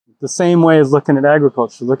the same way as looking at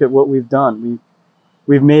agriculture. Look at what we've done.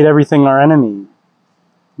 We've made everything our enemy.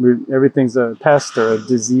 Everything's a pest or a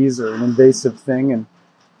disease or an invasive thing, and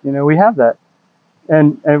we have that,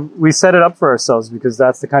 and we set it up for ourselves because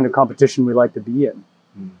that's the kind of competition we like to be in.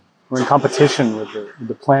 We're in competition with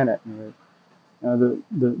the planet.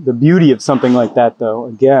 The beauty of something like that, though,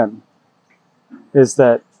 again, is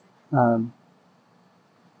that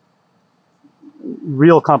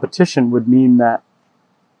real competition would mean that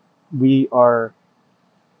we are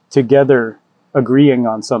together agreeing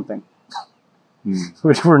on something,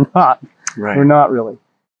 which we're not. Right. We're not really.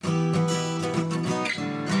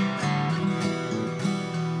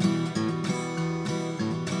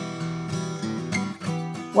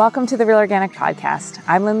 Welcome to the Real Organic Podcast.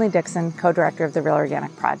 I'm Lindley Dixon, co-director of the Real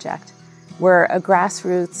Organic Project. We're a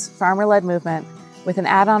grassroots, farmer-led movement with an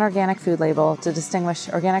add-on organic food label to distinguish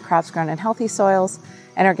organic crops grown in healthy soils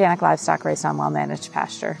and organic livestock raised on well-managed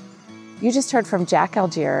pasture. You just heard from Jack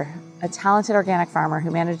Algier, a talented organic farmer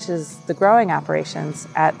who manages the growing operations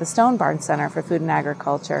at the Stone Barns Center for Food and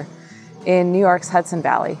Agriculture in New York's Hudson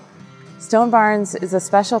Valley. Stone Barns is a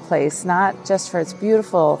special place, not just for its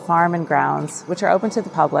beautiful farm and grounds, which are open to the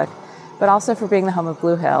public, but also for being the home of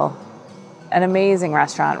Blue Hill, an amazing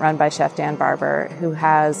restaurant run by Chef Dan Barber, who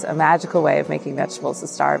has a magical way of making vegetables the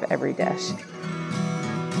star of every dish.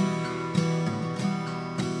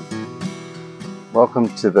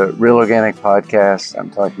 Welcome to the Real Organic Podcast.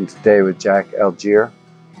 I'm talking today with Jack Algier.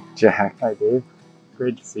 Jack. Hi, Dave.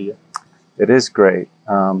 Great to see you. It is great.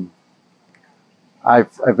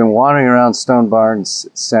 I've been wandering around Stone Barns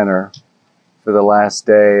Center for the last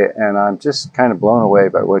day, and I'm just kind of blown away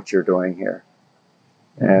by what you're doing here.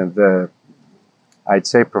 And the, I'd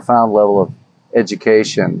say, profound level of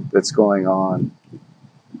education that's going on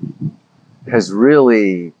has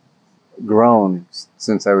really grown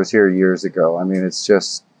since I was here years ago. I mean, it's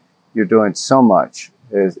just, you're doing so much.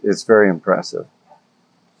 It's very impressive.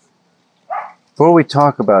 Before we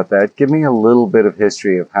talk about that, give me a little bit of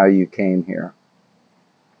history of how you came here.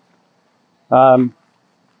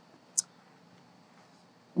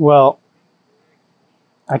 Well,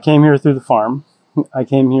 I came here through the farm. I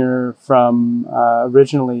came here from,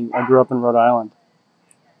 originally, I grew up in Rhode Island,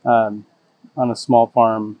 on a small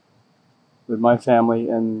farm with my family,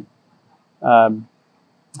 and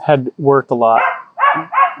had worked a lot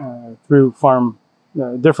through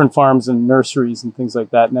different farms and nurseries and things like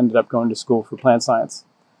that, and ended up going to school for plant science.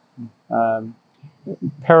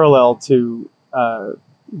 Parallel to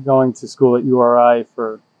going to school at URI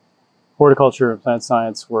for horticulture and plant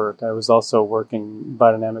science work, I was also working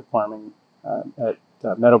biodynamic farming at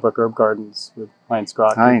Meadowbrook Herb Gardens with Heinz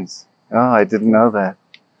Grotke. Heinz. Oh, I didn't know that.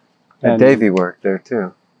 And Davey worked there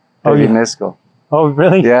too. Davey Miskell. Oh,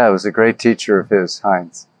 really? Yeah, I was a great teacher of his,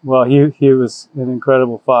 Heinz. Well, he was an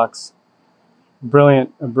incredible fox. A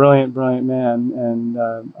brilliant man. And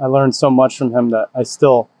I learned so much from him that I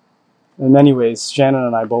still, in many ways, Shannon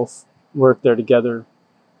and I both worked there together.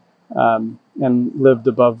 And lived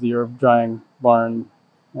above the herb drying barn,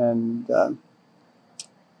 and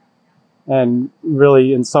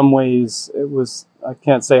really, in some ways, it was, I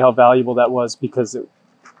can't say how valuable that was, because it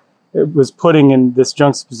was putting in this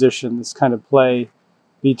juxtaposition, this kind of play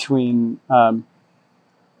between all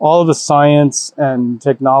of the science and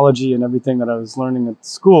technology and everything that I was learning at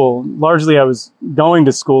school. Largely, I was going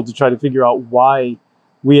to school to try to figure out why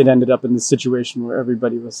we had ended up in this situation where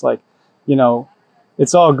everybody was like,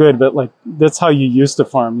 it's all good, but like, that's how you used to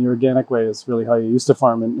farm. The organic way is really how you used to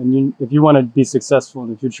farm. And if you want to be successful in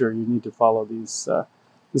the future, you need to follow this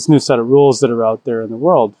new set of rules that are out there in the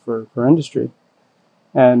world for industry.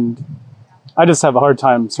 And I just have a hard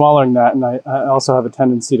time swallowing that. And I also have a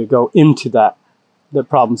tendency to go into the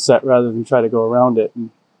problem set rather than try to go around it. And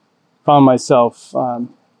found myself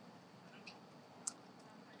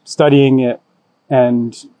studying it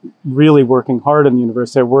and really working hard in the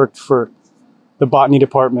university. I worked for the botany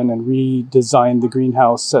department and redesigned the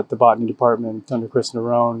greenhouse at the botany department under Chris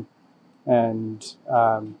Nerone, and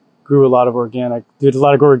did a lot of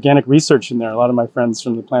organic research in there. A lot of my friends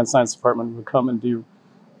from the plant science department would come and do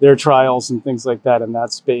their trials and things like that in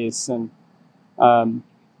that space. And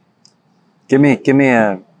give me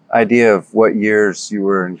an idea of what years you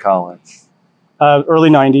were in college. Early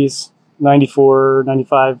 90s, 94,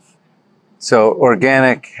 95. So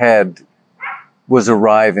organic was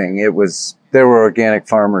arriving. There were organic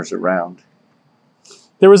farmers around.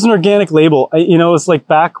 There was an organic label. It's like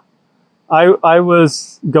back, I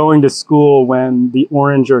was going to school when the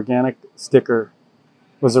orange organic sticker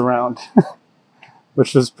was around,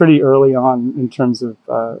 which was pretty early on in terms of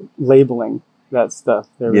labeling that stuff.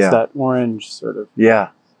 There was that orange sort of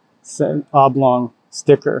oblong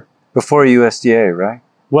sticker. Before USDA, right?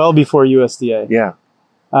 well before USDA. Yeah.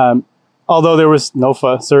 Although there was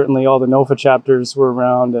NOFA, certainly all the NOFA chapters were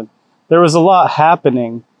around, and there was a lot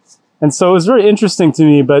happening. And so it was very interesting to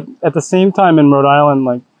me, but at the same time in Rhode Island,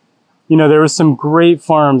 like, there were some great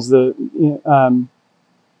farms, the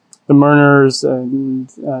Murners, and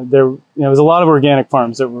there was a lot of organic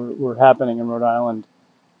farms that were happening in Rhode Island,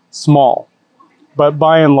 small. But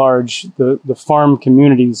by and large, the farm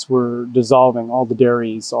communities were dissolving. All the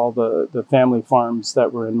dairies, all the family farms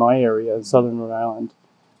that were in my area, southern Rhode Island,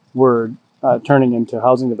 were turning into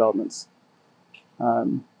housing developments.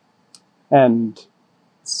 And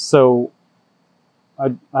so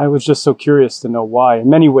I was just so curious to know why. In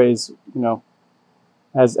many ways,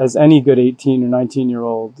 as any good 18 or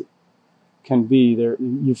 19-year-old can be, there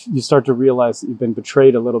you start to realize that you've been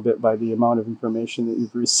betrayed a little bit by the amount of information that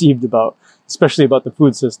you've received especially about the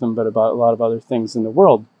food system, but about a lot of other things in the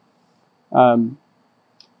world. And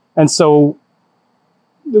so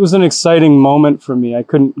it was an exciting moment for me. I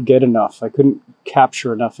couldn't get enough. I couldn't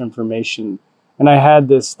capture enough information. And I had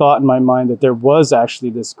this thought in my mind that there was actually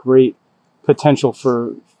this great potential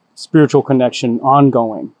for spiritual connection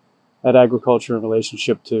ongoing at agriculture in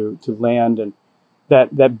relationship to land, and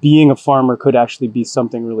that being a farmer could actually be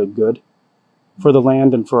something really good for the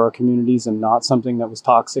land and for our communities, and not something that was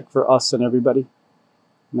toxic for us and everybody.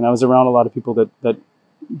 I mean, I was around a lot of people that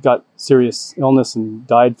got serious illness and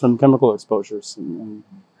died from chemical exposures, and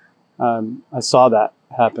I saw that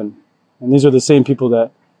happen. And these are the same people that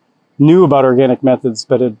knew about organic methods,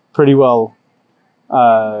 but had pretty well,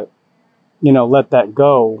 let that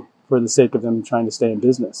go for the sake of them trying to stay in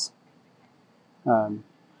business.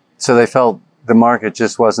 So they felt the market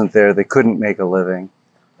just wasn't there. They couldn't make a living.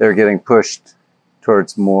 They were getting pushed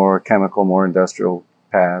towards more chemical, more industrial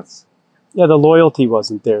paths. Yeah, the loyalty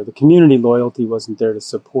wasn't there. The community loyalty wasn't there to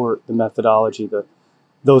support the methodology,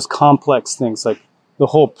 those complex things, like the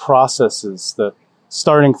whole processes, the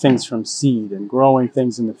starting things from seed and growing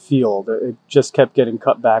things in the field. It just kept getting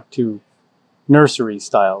cut back to nursery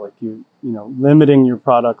style, like limiting your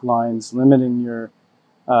product lines, limiting your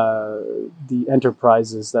the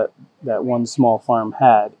enterprises that one small farm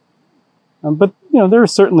had. But there are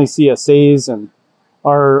certainly CSAs, and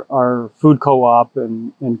our food co-op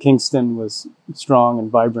in Kingston was strong and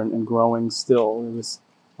vibrant and growing still. There was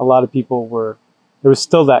a lot of people there was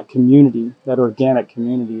still that community, that organic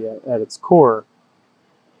community at its core.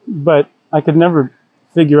 But I could never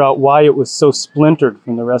figure out why it was so splintered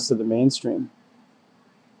from the rest of the mainstream.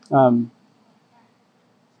 And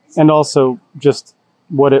also just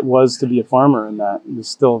what it was to be a farmer in that. It was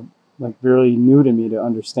still like very new to me to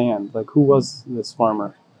understand, like, who was this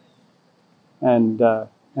farmer? And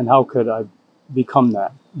how could I become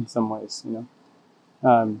that in some ways,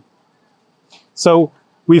 So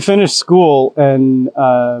we finished school, and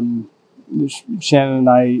Shannon and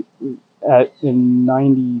I, in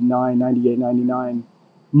 99, 98, 99,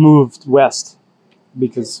 moved west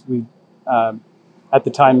because we, at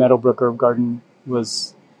the time, Meadowbrook Herb Garden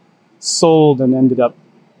was sold and ended up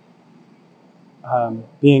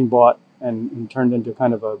being bought and turned into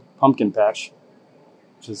kind of a pumpkin patch,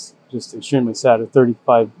 which is just extremely sad.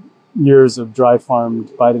 35 years of dry farmed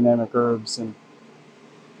biodynamic herbs, and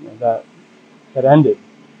that ended.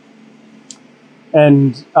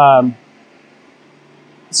 And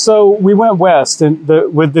so we went west, and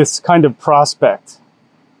with this kind of prospect,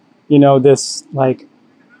 this, like,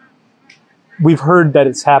 we've heard that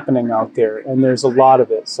it's happening out there, and there's a lot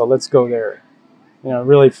of it, so let's go there.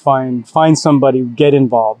 Really find somebody, get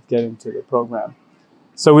involved, get into the program.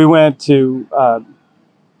 So we went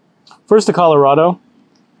first to Colorado,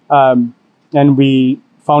 and we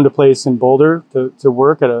found a place in Boulder to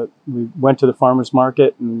work we went to the farmer's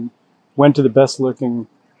market and went to the best looking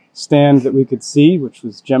stand that we could see, which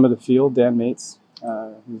was Gem of the Field, Dan Mates,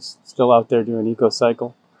 who's still out there doing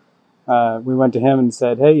EcoCycle. We went to him and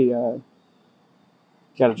said, "Hey,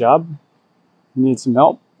 got a job? You need some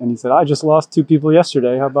help?" And he said, "I just lost 2 people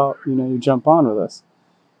yesterday. How about, you jump on with us?"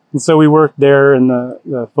 And so we worked there in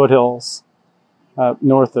the foothills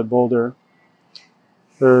north of Boulder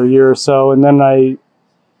for a year or so. And then I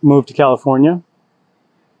moved to California.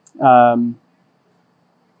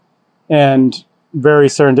 And very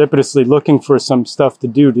serendipitously looking for some stuff to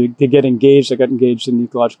do to get engaged. I got engaged in the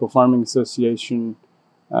Ecological Farming Association,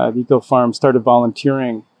 the Eco Farm, started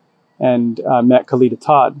volunteering, and met Kalita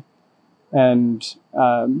Todd. And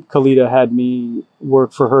Kalita had me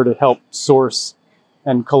work for her to help source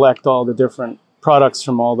and collect all the different products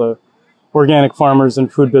from all the organic farmers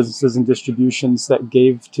and food businesses and distributions that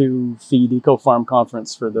gave to Feed Eco Farm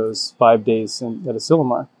Conference for those 5 days at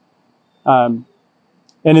Asilomar. And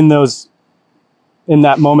in in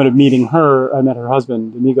that moment of meeting her, I met her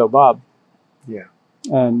husband, Amigo Bob. Yeah.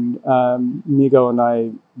 And Amigo and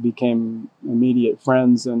I became immediate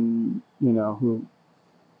friends, and who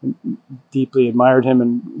deeply admired him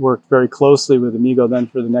and worked very closely with Amigo then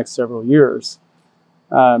for the next several years.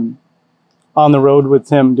 On the road with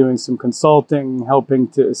him, doing some consulting, helping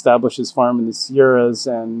to establish his farm in the Sierras,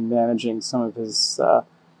 and managing some of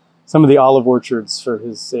the olive orchards for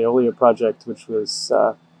his Aeolia project, which was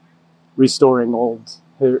restoring old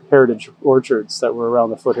heritage orchards that were around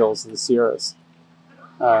the foothills of the Sierras,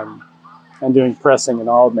 and doing pressing and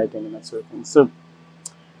olive making and that sort of thing. So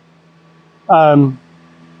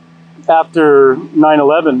after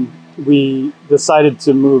 9/11, we decided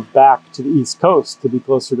to move back to the East Coast to be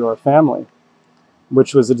closer to our family,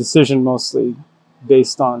 which was a decision mostly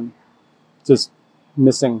based on just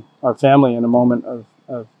missing our family in a moment of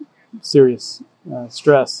serious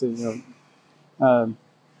stress,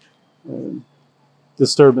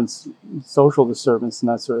 disturbance, social disturbance, and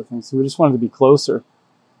that sort of thing. So we just wanted to be closer.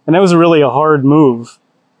 And that was really a hard move.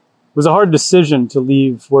 It was a hard decision to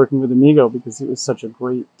leave working with Amigo, because he was such a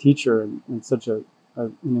great teacher and such an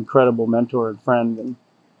incredible mentor and friend.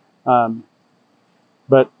 And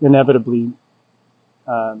but inevitably,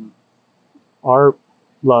 our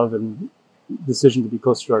love and decision to be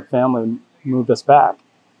closer to our family moved us back.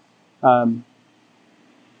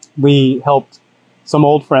 We helped some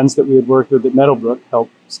old friends that we had worked with at Meadowbrook help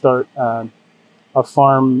start a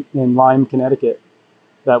farm in Lyme, Connecticut,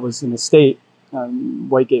 that was an estate,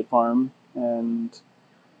 Whitegate Farm, and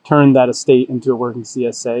turned that estate into a working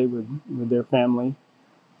CSA with their family,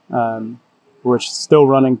 which is still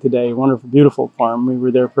running today. Wonderful, beautiful farm. We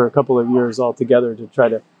were there for a couple of years all together to try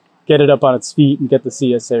to get it up on its feet and get the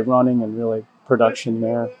CSA running and really production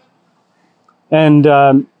there. And,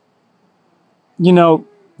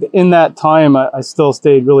 in that time, I still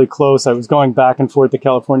stayed really close. I was going back and forth to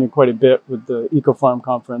California quite a bit with the Eco Farm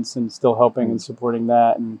Conference, and still helping and supporting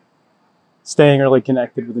that, and staying really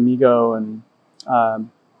connected with Amigo. And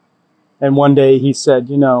one day he said,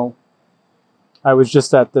 I was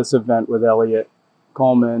just at this event with Elliot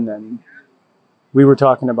Coleman, and we were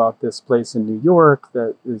talking about this place in New York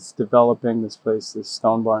that is developing, this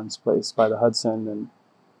Stone Barns place by the Hudson,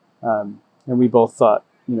 and we both thought,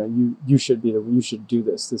 you should do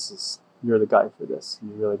this. You're the guy for this.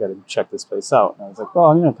 You really got to check this place out. And I was like, well,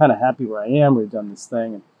 I'm kind of happy where I am. We've done this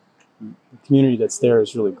thing, and the community that's there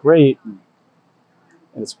is really great. And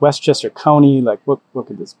it's Westchester County. Like, what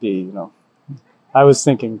could this be? I was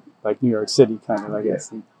thinking like New York City, kind of, I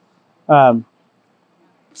guess. And,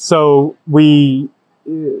 so we,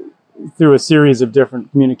 through a series of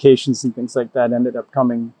different communications and things like that, ended up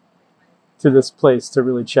coming to this place to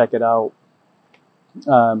really check it out.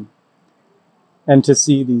 And to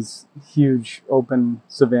see these huge open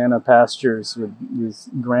savanna pastures with these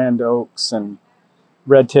grand oaks and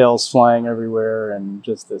red tails flying everywhere, and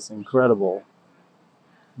just this incredible,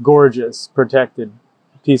 gorgeous, protected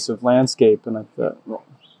piece of landscape. And I thought, well,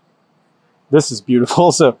 this is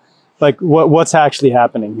beautiful. So, like, what's actually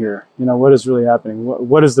happening here? What is really happening?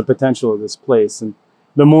 What is the potential of this place? And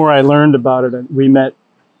the more I learned about it, we met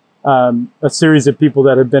a series of people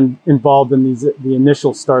that have been involved in the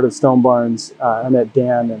initial start of Stone Barns. I met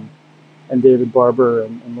Dan and David Barber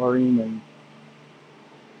and Maureen, and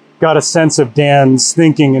got a sense of Dan's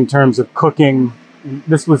thinking in terms of cooking. And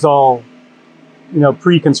this was all,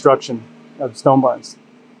 pre-construction of Stone Barns.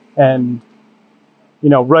 And,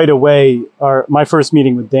 right away, my first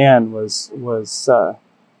meeting with Dan was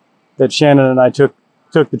that Shannon and I took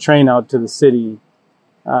the train out to the city,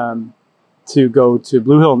 to go to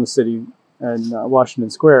Blue Hill in the city and Washington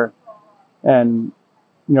Square, and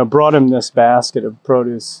brought him this basket of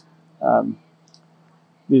produce,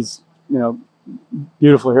 these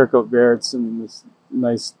beautiful Haricot Verts, and this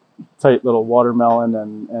nice tight little watermelon,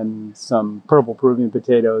 and some purple Peruvian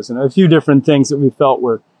potatoes, and a few different things that we felt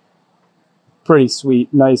were pretty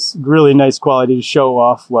sweet, nice, really nice quality to show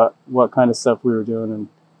off what kind of stuff we were doing, and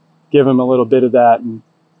give him a little bit of that. And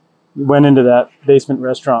went into that basement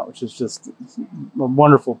restaurant, which is just a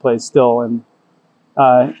wonderful place still, and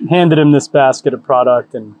handed him this basket of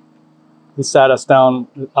product, and he sat us down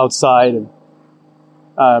outside, and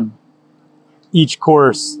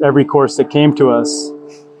every course that came to us,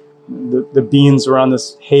 the beans were on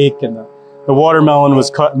this hake, and the watermelon was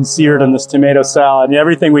cut and seared on this tomato salad, and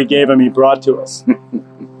everything we gave him, he brought to us.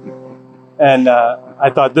 And I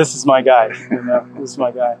thought, this is my guy. This is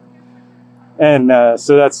my guy. And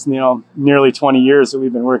so that's, nearly 20 years that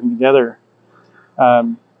we've been working together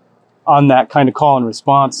on that kind of call and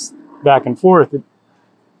response back and forth.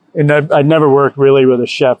 And I'd never worked really with a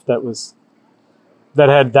chef that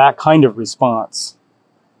had that kind of response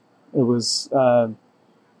It was,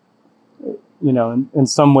 in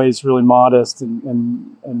some ways really modest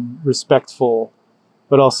and respectful,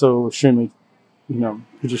 but also extremely,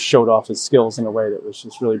 he just showed off his skills in a way that was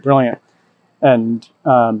just really brilliant. And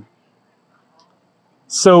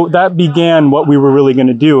so that began what we were really going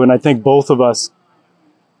to do. And I think both of us,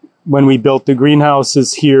 when we built the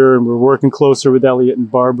greenhouses here, and we're working closer with Elliot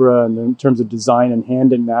and Barbara, and in terms of design and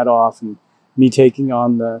handing that off, and me taking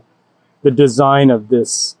on the design of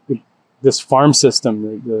this farm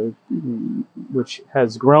system, which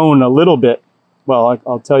has grown a little bit. Well,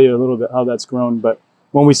 I'll tell you a little bit how that's grown. But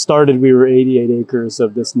when we started, we were 88 acres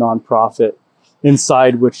of this nonprofit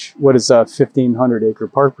inside what is a 1,500 acre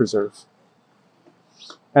park preserve.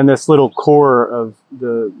 And this little core of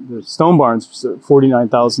the stone barns,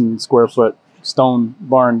 49,000 square foot stone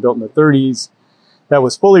barn built in the 30s, that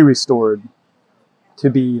was fully restored to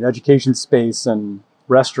be an education space and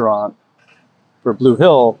restaurant for Blue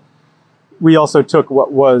Hill. We also took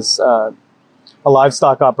what was a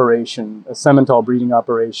livestock operation, a Simmental breeding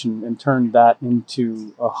operation, and turned that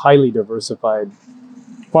into a highly diversified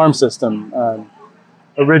farm system.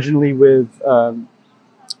 Originally with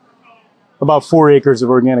about 4 acres of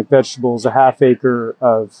organic vegetables, a half acre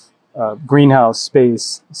of greenhouse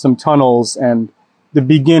space, some tunnels, and the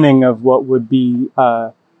beginning of what would be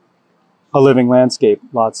a living landscape.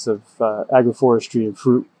 Lots of agroforestry and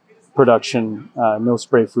fruit production, no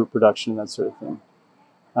spray fruit production, that sort of thing.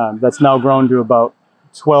 That's now grown to about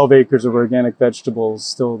 12 acres of organic vegetables,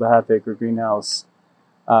 still the half acre greenhouse,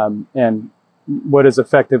 and what is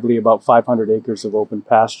effectively about 500 acres of open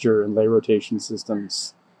pasture and lay rotation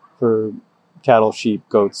systems for cattle, sheep,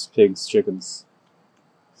 goats, pigs, chickens.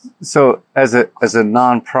 So as a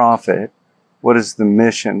nonprofit, what is the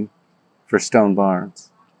mission for Stone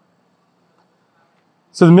Barns?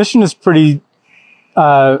 So the mission is pretty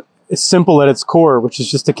simple at its core, which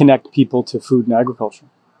is just to connect people to food and agriculture,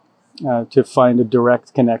 to find a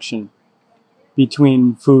direct connection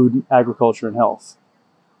between food, agriculture, and health.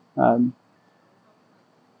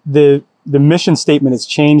 The mission statement has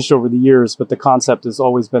changed over the years, but the concept has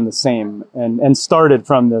always been the same, and started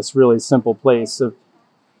from this really simple place of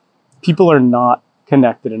people are not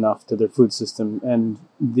connected enough to their food system, and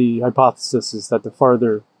the hypothesis is that the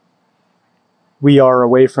farther we are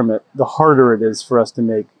away from it, the harder it is for us to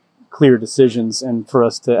make clear decisions, and for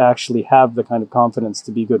us to actually have the kind of confidence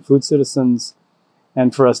to be good food citizens,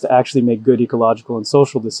 and for us to actually make good ecological and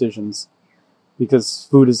social decisions, because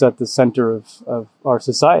food is at the center of our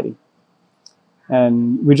society.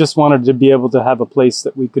 And we just wanted to be able to have a place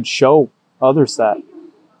that we could show others that.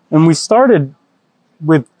 And we started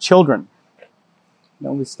with children.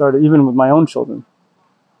 We started even with my own children.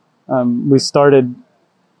 We started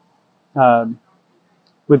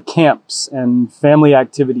with camps and family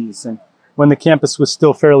activities. And when the campus was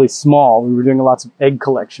still fairly small, we were doing lots of egg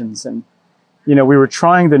collections. And, we were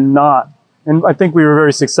trying to not, and I think we were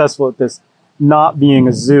very successful at this, not being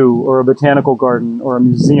a zoo or a botanical garden or a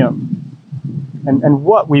museum. And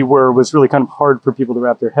what we were was really kind of hard for people to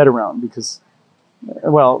wrap their head around because,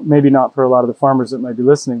 well, maybe not for a lot of the farmers that might be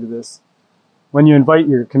listening to this. When you invite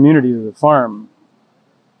your community to the farm,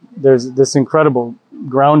 there's this incredible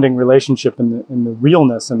grounding relationship in the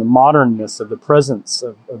realness and the modernness of the presence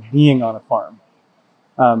of being on a farm,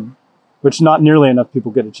 which not nearly enough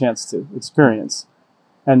people get a chance to experience.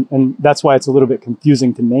 And that's why it's a little bit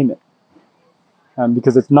confusing to name it,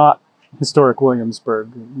 because it's not historic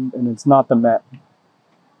Williamsburg, and it's not the Met,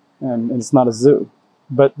 and it's not a zoo.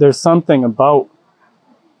 But there's something about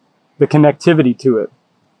the connectivity to it.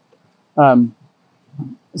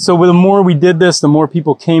 So the more we did this, the more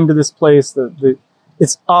people came to this place.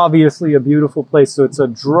 It's obviously a beautiful place, so it's a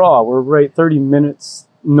draw. We're right 30 minutes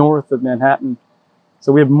north of Manhattan.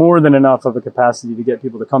 So we have more than enough of a capacity to get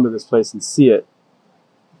people to come to this place and see it.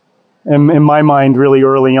 And in my mind, really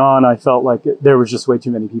early on, I felt like there was just way too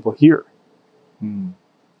many people here. And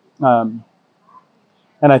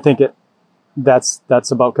I think that's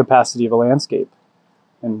about capacity of a landscape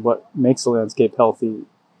and what makes a landscape healthy.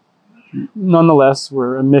 Nonetheless,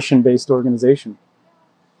 we're a mission-based organization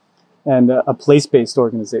and a place-based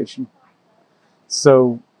organization.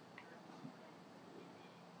 So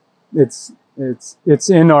it's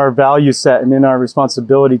in our value set and in our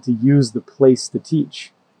responsibility to use the place to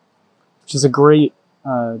teach, which is a great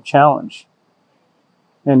challenge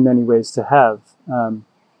in many ways to have.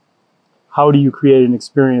 How do you create an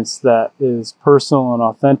experience that is personal and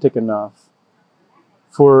authentic enough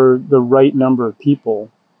for the right number of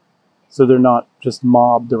people so they're not just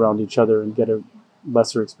mobbed around each other and get a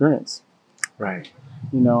lesser experience? Right.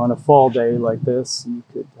 On a fall day like this, you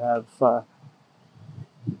could have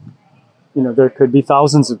there could be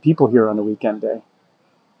thousands of people here on a weekend day.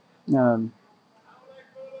 And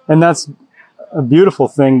that's a beautiful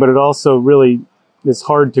thing, but it also really is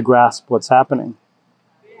hard to grasp what's happening.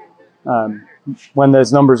 When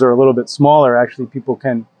those numbers are a little bit smaller, actually people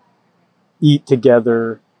can eat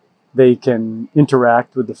together, they can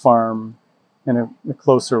interact with the farm in a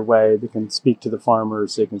closer way, they can speak to the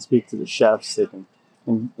farmers, they can speak to the chefs, they can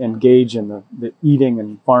engage in the eating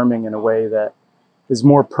and farming in a way that is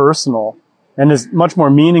more personal and is much more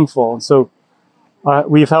meaningful. And so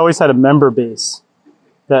we've always had a member base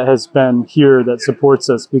that has been here that supports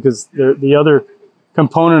us, because the other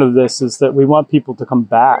component of this is that we want people to come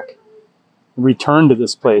back and return to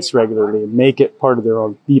this place regularly and make it part of their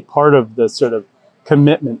own, be part of the sort of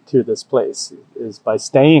commitment to this place is by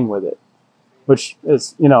staying with it, which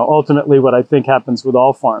is, ultimately what I think happens with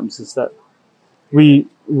all farms, is that we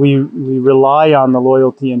rely on the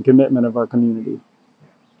loyalty and commitment of our community.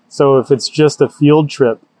 So if it's just a field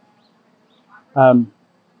trip,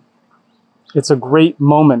 it's a great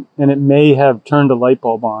moment, and it may have turned a light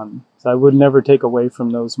bulb on. So I would never take away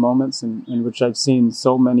from those moments in which I've seen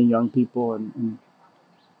so many young people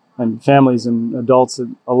and families and adults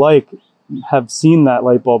alike have seen that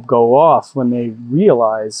light bulb go off when they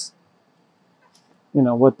realize,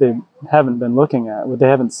 what they haven't been looking at, what they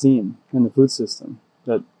haven't seen in the food system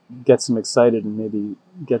that gets them excited and maybe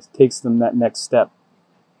takes them that next step.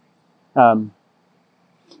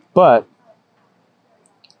 But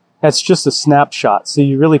that's just a snapshot. So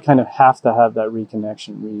you really kind of have to have that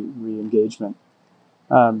reconnection, re-engagement.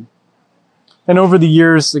 And over the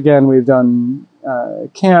years, again, we've done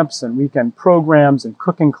camps and weekend programs and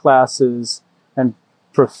cooking classes and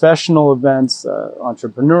professional events,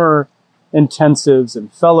 entrepreneur intensives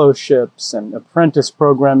and fellowships and apprentice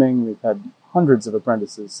programming. We've had hundreds of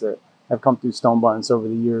apprentices that have come through Stone Barns over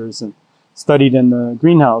the years and studied in the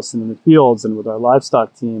greenhouse and in the fields and with our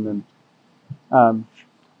livestock team. And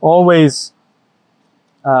always,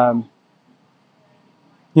 in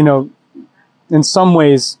some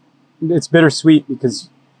ways, it's bittersweet because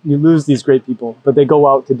you lose these great people, but they go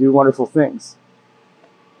out to do wonderful things.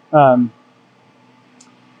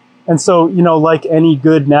 And so, like any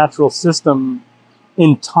good natural system,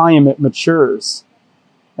 in time it matures,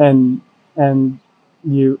 and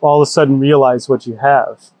you all of a sudden realize what you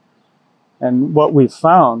have. And what we've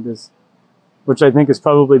found is, which I think is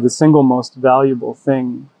probably the single most valuable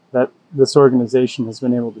thing that this organization has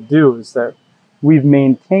been able to do, is that we've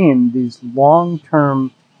maintained these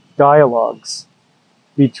long-term dialogues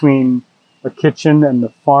between the kitchen and the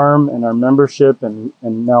farm and our membership, and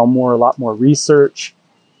now a lot more research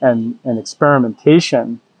and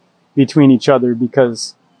experimentation between each other,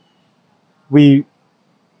 because we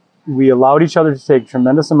allowed each other to take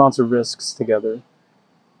tremendous amounts of risks together,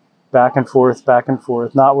 back and forth,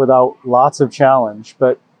 not without lots of challenge,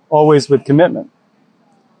 but always with commitment.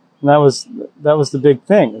 And that was the big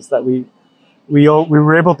thing, is that we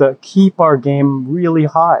were able to keep our game really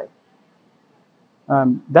high.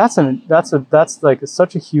 That's like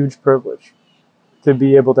such a huge privilege to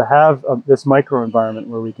be able to have this micro environment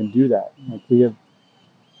where we can do that. Like we have,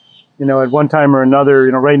 at one time or another,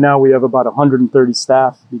 right now we have about 130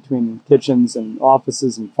 staff between kitchens and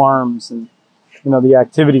offices and farms, and the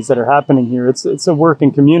activities that are happening here. It's a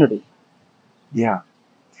working community. Yeah.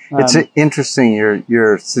 It's interesting.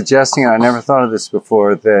 You're suggesting, I never thought of this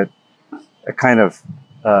before, that a kind of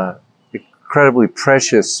incredibly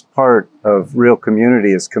precious part of real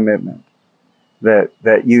community is commitment.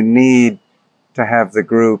 That you need to have the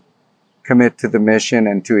group commit to the mission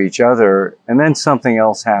and to each other, and then something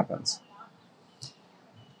else happens.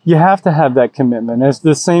 You have to have that commitment. It's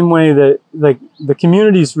the same way that, like, the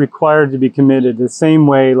community is required to be committed. The same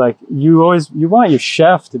way, like, you want your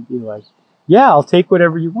chef to be like, yeah, I'll take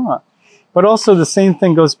whatever you want. But also the same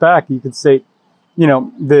thing goes back. You could say,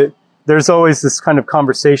 there's always this kind of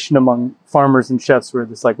conversation among farmers and chefs where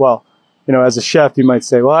it's like, well, as a chef, you might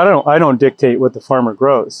say, well, I don't dictate what the farmer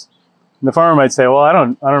grows. And the farmer might say, well, I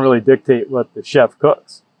don't really dictate what the chef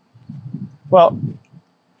cooks. Well,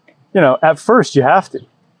 at first you have to.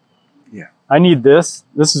 Yeah. I need this.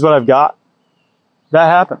 This is what I've got. That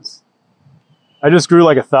happens. I just grew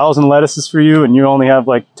like 1,000 lettuces for you, and you only have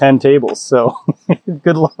like 10 tables. So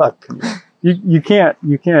good luck. You can't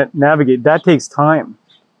navigate. That takes time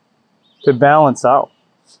to balance out.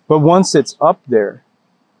 But once it's up there,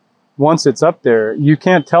 you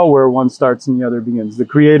can't tell where one starts and the other begins. The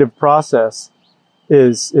creative process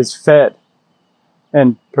is fed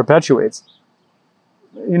and perpetuates.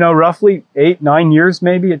 Roughly 8-9 years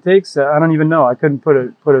maybe it takes. I don't even know. I couldn't put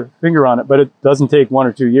a finger on it, but it doesn't take 1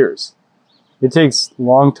 or 2 years. It takes a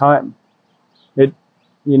long time.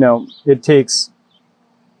 it takes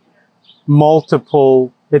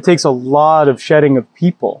a lot of shedding of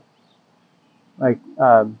people. Like,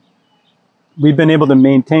 we've been able to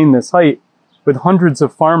maintain this height with hundreds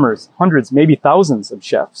of farmers, hundreds, maybe thousands of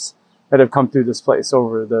chefs that have come through this place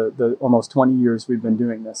over the almost 20 years we've been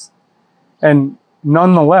doing this. And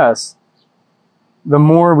nonetheless, the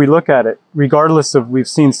more we look at it, regardless of we've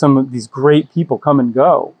seen some of these great people come and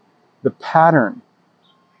go, the pattern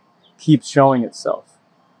keeps showing itself.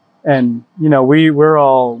 And, we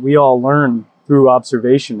all learn through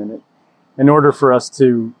observation, and in order for us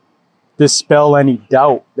to dispel any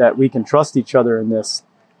doubt that we can trust each other in this,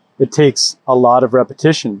 it takes a lot of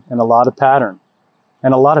repetition and a lot of pattern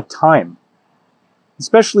and a lot of time,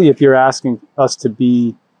 especially if you're asking us to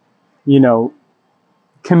be,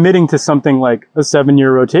 committing to something like a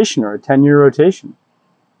 7-year rotation or a 10-year rotation.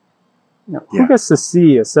 Who gets to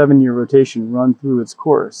see a 7-year rotation run through its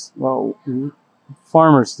course? Well,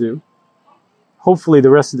 farmers do. Hopefully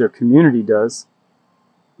the rest of their community does.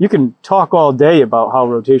 You can talk all day about how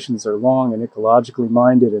rotations are long and ecologically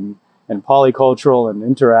minded and polycultural and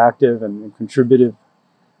interactive and contributive.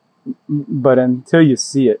 But until you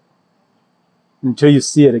see it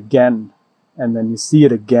again, and then you see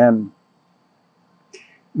it again,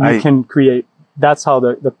 you can create, that's how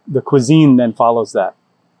the cuisine then follows that.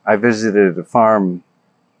 I visited a farm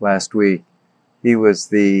last week. He was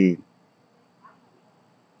the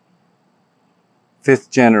 5th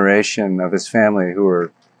generation of his family who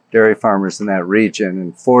were dairy farmers in that region,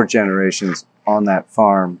 and 4 generations on that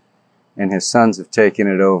farm. And his sons have taken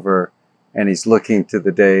it over, and he's looking to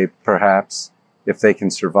the day, perhaps, if they can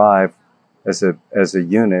survive as a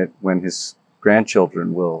unit, when his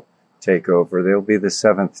grandchildren will take over. They'll be the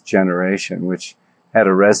 7th generation, which had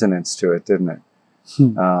a resonance to it, didn't it?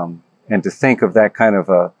 And to think of that kind of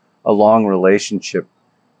a long relationship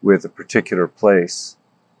with a particular place.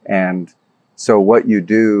 And so what you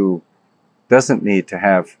do doesn't need to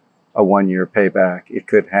have a 1-year payback. It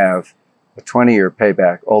could have a 20-year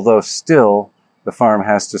payback, although still the farm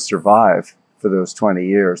has to survive for those 20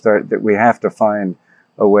 years. That we have to find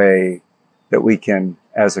a way that we can,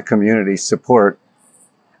 as a community, support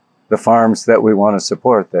the farms that we want to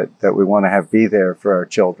support, that we want to have be there for our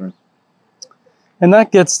children. And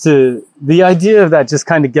that gets to, the idea of that just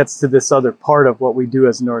kind of gets to this other part of what we do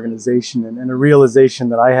as an organization, and a realization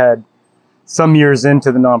that I had some years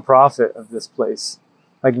into the nonprofit of this place.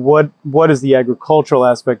 Like, what is the agricultural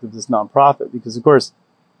aspect of this nonprofit? Because, of course,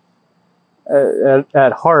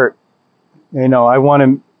 at heart, I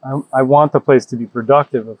want the place to be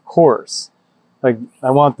productive, of course. Like,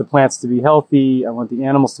 I want the plants to be healthy. I want the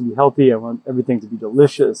animals to be healthy. I want everything to be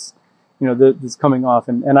delicious. This coming off.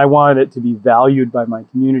 And I wanted it to be valued by my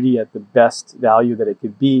community at the best value that it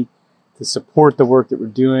could be, to support the work that we're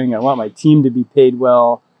doing. I want my team to be paid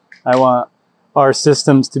well. I want our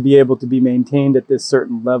systems to be able to be maintained at this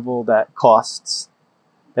certain level that costs,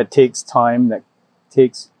 that takes time, that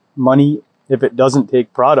takes money. If it doesn't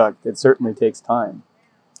take product, it certainly takes time.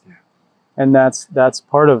 Yeah. And that's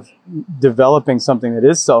part of developing something that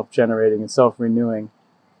is self-generating and self-renewing.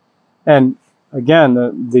 And again,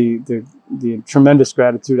 the tremendous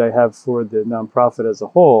gratitude I have for the nonprofit as a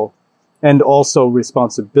whole, and also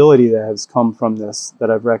responsibility that has come from this, that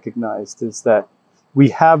I've recognized, is that we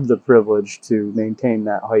have the privilege to maintain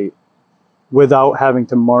that height without having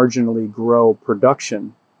to marginally grow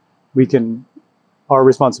production. Our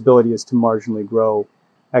responsibility is to marginally grow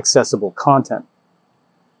accessible content.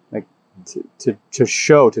 Like, to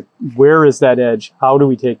show, where is that edge? How do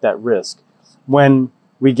we take that risk? When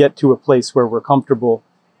we get to a place where we're comfortable,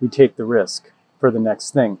 we take the risk for the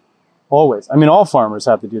next thing. Always. I mean, all farmers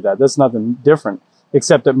have to do that. That's nothing different,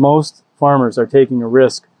 except that most farmers are taking a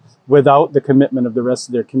risk without the commitment of the rest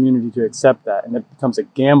of their community to accept that. And it becomes a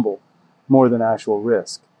gamble more than actual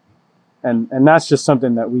risk. And that's just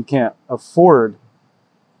something that we can't afford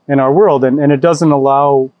in our world. And it doesn't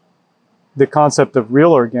allow the concept of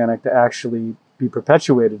real organic to actually be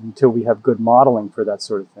perpetuated until we have good modeling for that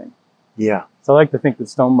sort of thing. Yeah. So I like to think that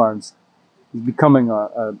Stone Barns is becoming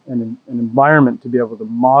an environment to be able to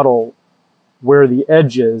model where the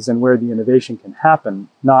edge is and where the innovation can happen,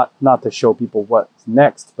 not to show people what's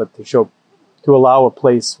next, but to allow a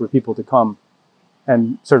place for people to come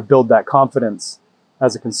and sort of build that confidence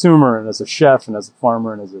as a consumer and as a chef and as a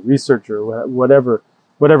farmer and as a researcher, whatever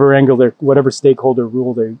angle, whatever stakeholder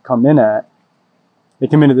rule they come in at. They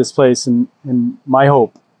come into this place, and my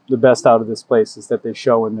hope, the best out of this place, is that they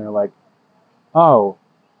show and they're like, oh,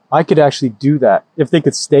 I could actually do that. If they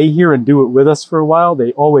could stay here and do it with us for a while,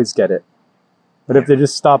 they always get it. But if they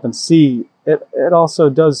just stop and see, it also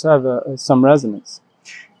does have some resonance.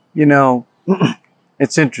 And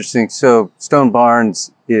It's interesting. So Stone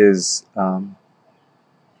Barns is got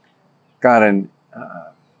an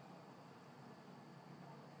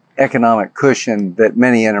economic cushion that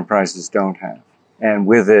many enterprises don't have. And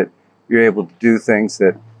with it, you're able to do things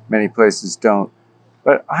that many places don't.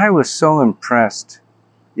 But I was so impressed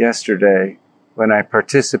yesterday when I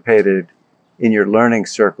participated in your learning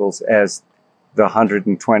circles as the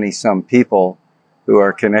 120 some people who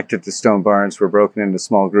are connected to Stone Barns were broken into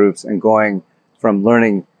small groups and going from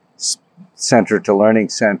learning center to learning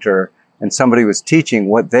center, and somebody was teaching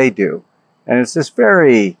what they do. And it's this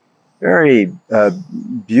very, very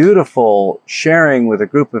beautiful sharing with a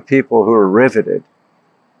group of people who are riveted.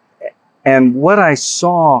 And what I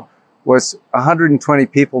saw was 120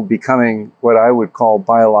 people becoming what I would call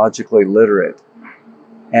biologically literate.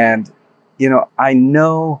 And, you know, I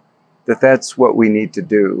know that that's what we need to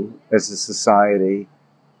do as a society.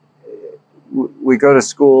 We go to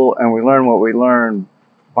school and we learn what we learn.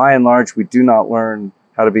 By and large, we do not learn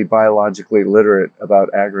how to be biologically literate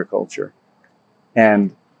about agriculture.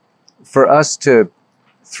 And for us to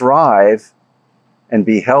thrive and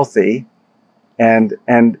be healthy and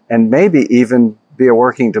maybe even be a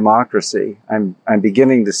working democracy, I'm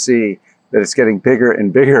beginning to see that it's getting bigger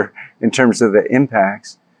and bigger in terms of the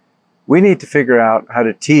impacts. We need to figure out how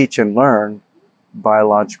to teach and learn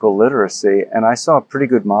biological literacy, and I saw a pretty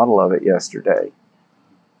good model of it yesterday.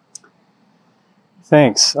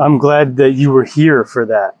 Thanks. I'm glad that you were here for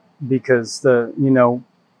that, because there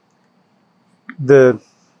are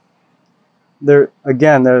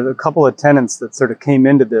a couple of tenets that sort of came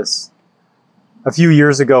into this a few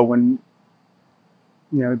years ago when,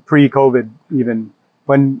 pre-COVID even,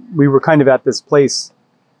 when we were kind of at this place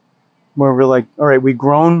where we're like, all right, we've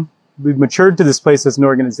matured to this place as an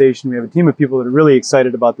organization. We have a team of people that are really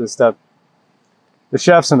excited about this stuff. The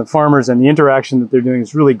chefs and the farmers and the interaction that they're doing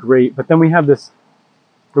is really great. But then we have the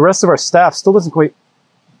rest of our staff still doesn't quite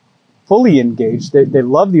fully engage. They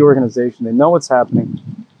love the organization. They know what's happening.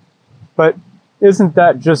 But isn't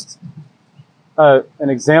that just an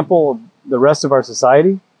example of the rest of our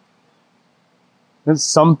society? And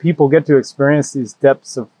some people get to experience these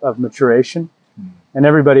depths of maturation, and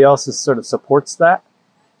everybody else sort of supports that.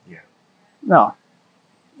 Yeah. No,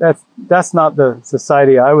 that's not the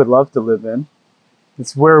society I would love to live in.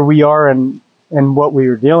 It's where we are and what we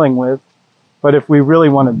are dealing with. But if we really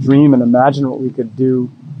want to dream and imagine what we could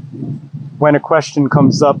do when a question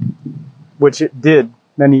comes up, which it did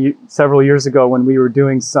several years ago when we were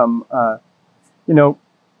doing some,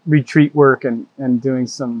 retreat work and doing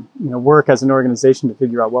some, work as an organization to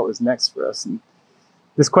figure out what was next for us. And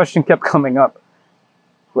this question kept coming up.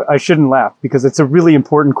 I shouldn't laugh because it's a really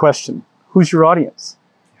important question. Who's your audience?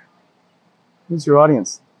 Who's your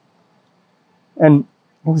audience? And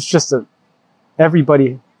it was just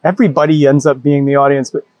everybody ends up being the audience,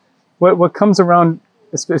 but what comes around,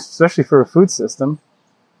 especially for a food system,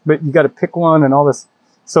 but you got to pick one and all this.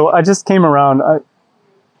 So I just came around.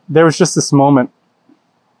 There was just this moment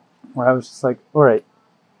where I was just like, all right,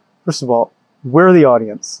 first of all, we're the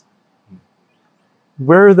audience.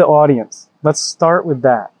 We're the audience. Let's start with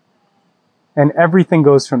that. And everything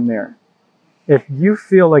goes from there. If you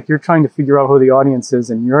feel like you're trying to figure out who the audience is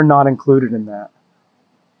and you're not included in that,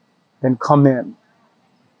 then come in.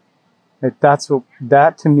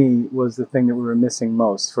 That to me was the thing that we were missing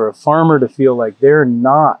most. For a farmer to feel like they're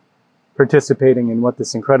not participating in what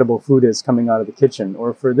this incredible food is coming out of the kitchen,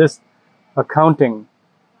 or for this accounting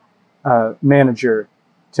manager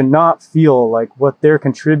to not feel like what they're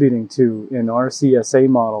contributing to in our CSA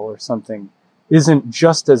model or something isn't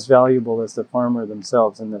just as valuable as the farmer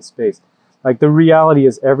themselves in this space. Like, the reality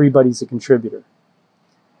is everybody's a contributor.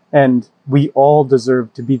 And we all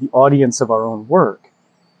deserve to be the audience of our own work.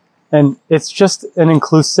 And it's just an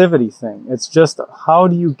inclusivity thing. It's just, how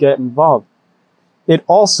do you get involved? It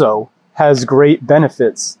also has great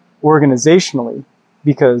benefits organizationally,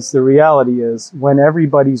 because the reality is when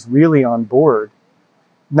everybody's really on board,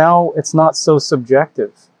 now it's not so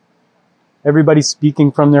subjective. Everybody's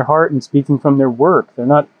speaking from their heart and speaking from their work. They're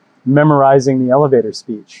not memorizing the elevator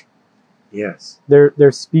speech. Yes.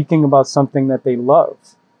 They're speaking about something that they love.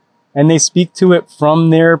 And they speak to it from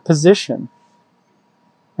their position.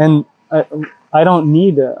 And I don't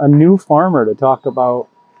need a new farmer to talk about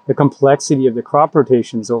the complexity of the crop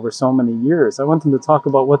rotations over so many years. I want them to talk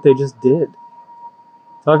about what they just did.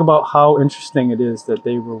 Talk about how interesting it is that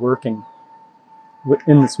they were working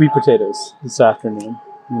in the sweet potatoes this afternoon,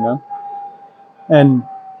 and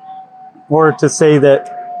or to say that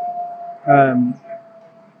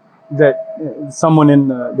someone in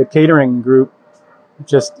the catering group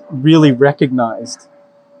just really recognized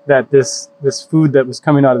that this food that was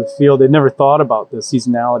coming out of the field, they never thought about the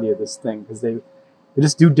seasonality of this thing because they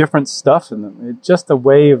just do different stuff in them. It's just a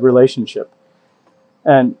way of relationship.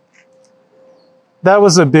 And that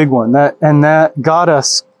was a big one. That got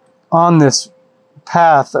us on this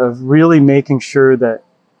path of really making sure that,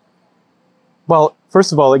 well,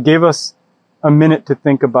 first of all, it gave us a minute to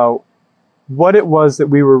think about what it was that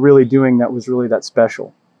we were really doing that was really that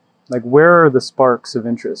special. Like, where are the sparks of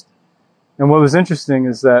interest? And what was interesting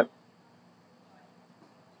is that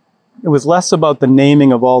it was less about the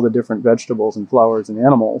naming of all the different vegetables and flowers and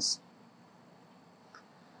animals,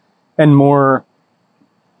 and more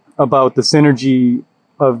about the synergy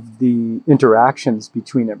of the interactions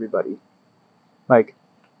between everybody. Like,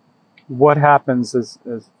 what happens as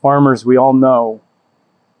farmers, we all know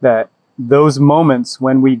that those moments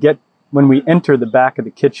when we enter the back of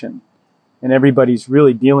the kitchen and everybody's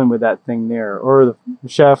really dealing with that thing there, or the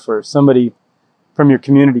chef or somebody from your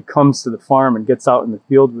community comes to the farm and gets out in the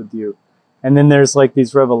field with you. And then there's like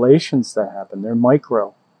these revelations that happen. They're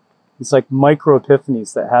micro. It's like micro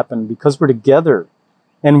epiphanies that happen because we're together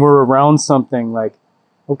and we're around something like,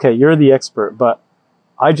 okay, you're the expert, but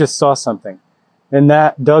I just saw something. And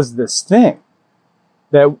that does this thing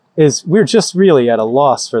that is, we're just really at a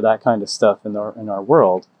loss for that kind of stuff in our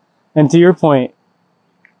world. And to your point,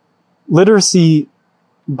 literacy,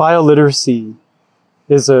 bioliteracy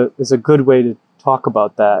is a good way to talk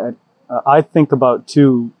about that. I think about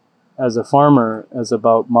too, as a farmer, as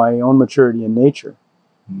about my own maturity in nature.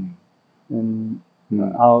 And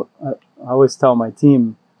I always tell my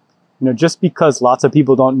team, just because lots of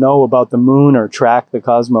people don't know about the moon or track the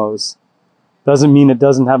cosmos doesn't mean it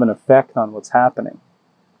doesn't have an effect on what's happening.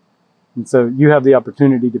 And so you have the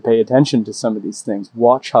opportunity to pay attention to some of these things,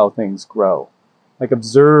 watch how things grow, like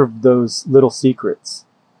observe those little secrets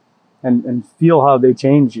and feel how they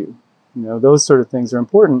change you. Those sort of things are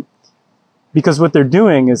important because what they're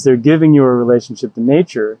doing is they're giving you a relationship to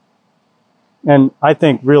nature. And I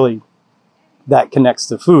think really that connects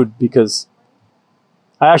to food, because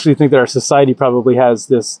I actually think that our society probably has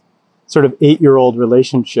this sort of 8-year-old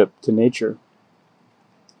relationship to nature.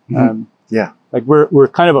 Yeah. Like we're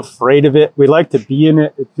kind of afraid of it. We like to be in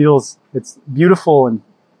it. It's beautiful and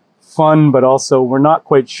fun, but also we're not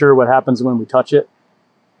quite sure what happens when we touch it.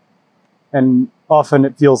 And often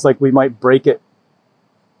it feels like we might break it.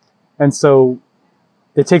 And so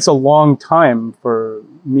it takes a long time for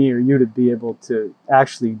me or you to be able to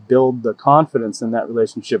actually build the confidence in that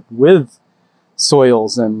relationship with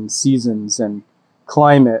soils and seasons and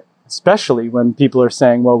climate, especially when people are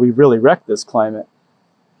saying, well, we really wrecked this climate.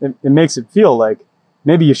 It makes it feel like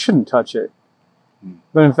maybe you shouldn't touch it.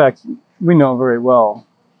 But in fact, we know very well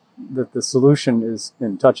that the solution is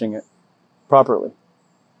in touching it properly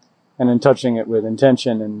and in touching it with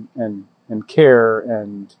intention and care.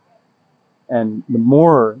 And the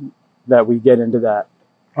more that we get into that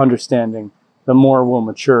understanding, the more we'll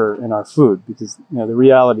mature in our food, because the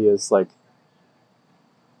reality is like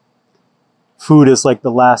food is like the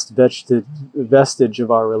last vestige of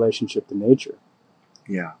our relationship to nature.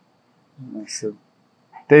 Yeah. So,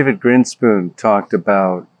 David Grinspoon talked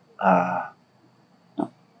about, I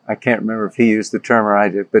can't remember if he used the term or I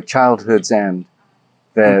did, but childhood's end.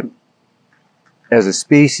 That as a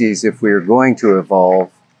species, if we are going to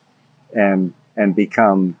evolve and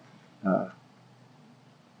become kind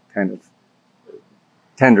of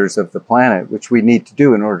tenders of the planet, which we need to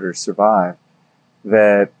do in order to survive,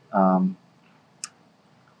 that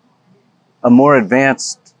a more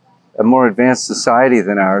advanced society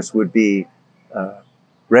than ours would be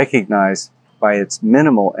recognized by its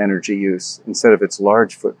minimal energy use instead of its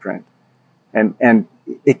large footprint. And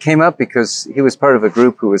it came up because he was part of a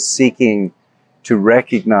group who was seeking to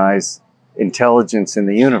recognize intelligence in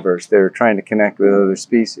the universe. They were trying to connect with other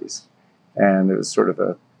species. And it was sort of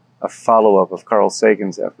a follow-up of Carl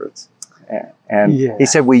Sagan's efforts. And yeah. He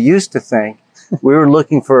said, we used to think we were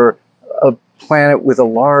looking for a planet with a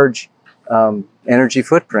large energy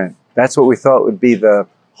footprint. That's what we thought would be the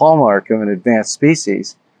hallmark of an advanced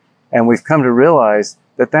species. And we've come to realize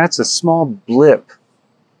that that's a small blip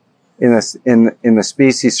in the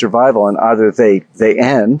species survival. And either they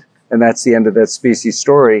end, and that's the end of that species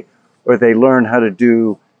story, or they learn how to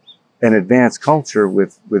do an advanced culture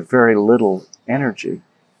with very little energy.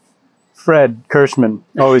 Fred Kirschman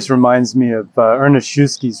always reminds me of Ernest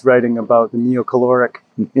Shusky's writing about the neocaloric.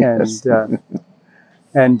 Yes.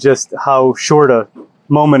 And just how short a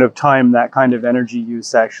moment of time that kind of energy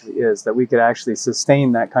use actually is, that we could actually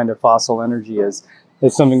sustain that kind of fossil energy is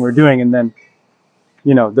something we're doing. And then,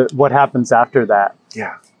 what happens after that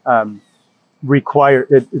Yeah.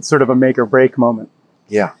 it's sort of a make or break moment.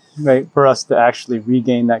 Yeah. right, for us to actually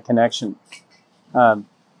regain that connection. But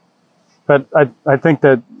I think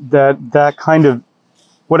that kind of,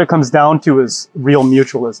 what it comes down to is real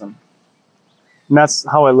mutualism. And that's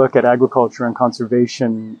how I look at agriculture and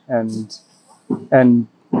conservation and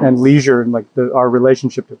leisure, and like our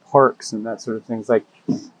relationship to parks and that sort of things. Like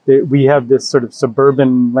we have this sort of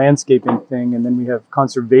suburban landscaping thing, and then we have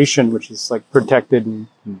conservation, which is like protected and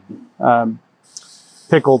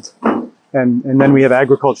pickled, and then we have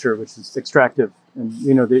agriculture, which is extractive.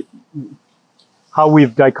 And how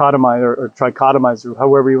we've dichotomized or trichotomized, or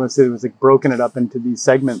however you want to say it, was like broken it up into these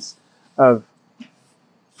segments of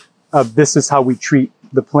this is how we treat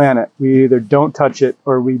the planet. We either don't touch it,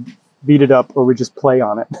 or we beat it up, or we just play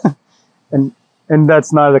on it. and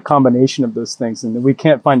that's not a combination of those things, and we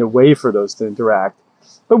can't find a way for those to interact.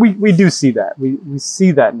 But we do see that. We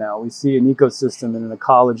see that now. We see an ecosystem and an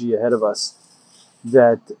ecology ahead of us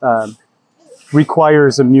that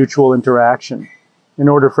requires a mutual interaction. In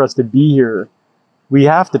order for us to be here, we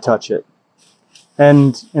have to touch it.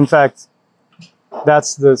 And in fact,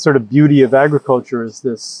 that's the sort of beauty of agriculture, is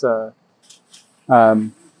this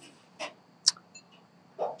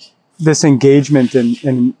this engagement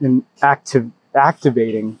in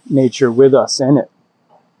activating nature with us in it,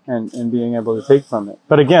 and being able to take from it.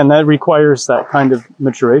 But again, that requires that kind of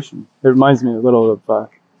maturation. It reminds me a little of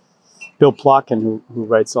Bill Plotkin, who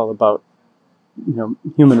writes all about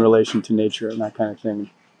human relation to nature and that kind of thing.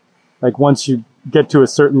 Like once you get to a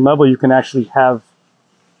certain level, you can actually have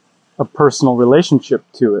a personal relationship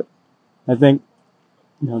to it. I think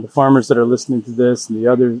the farmers that are listening to this, and the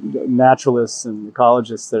other naturalists and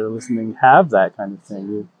ecologists that are listening, have that kind of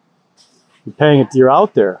thing. You're paying it. You're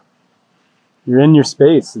out there. You're in your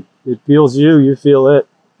space. It feels you. You feel it.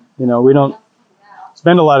 We don't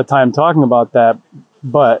spend a lot of time talking about that,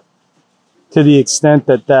 but to the extent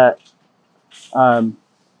that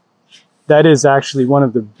is actually one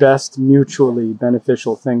of the best mutually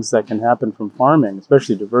beneficial things that can happen from farming,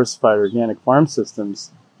 especially diversified organic farm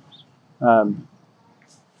systems.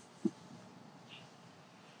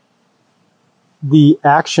 The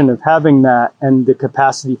action of having that and the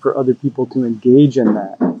capacity for other people to engage in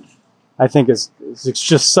that, I think is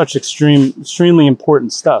just such extremely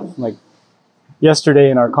important stuff. Like yesterday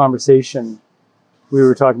in our conversation, we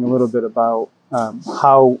were talking a little bit about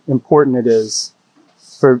how important it is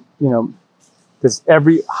for,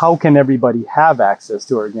 how can everybody have access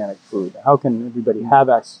to organic food? How can everybody have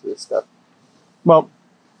access to this stuff? Well,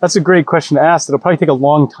 that's a great question to ask. It'll probably take a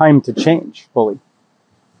long time to change fully.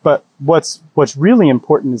 But what's really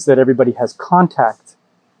important is that everybody has contact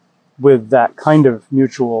with that kind of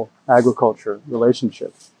mutual agriculture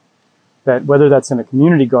relationship. That whether that's in a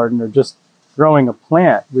community garden or just growing a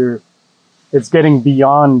plant, it's getting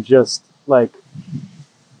beyond just like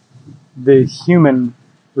the human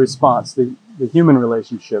response, the human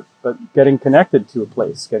relationship, but getting connected to a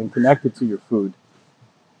place, getting connected to your food.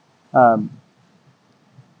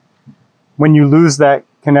 When you lose that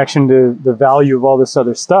connection to the value of all this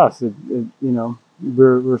other stuff,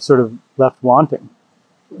 we're sort of left wanting.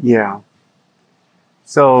 Yeah.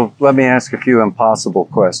 So let me ask a few impossible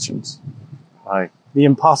questions. The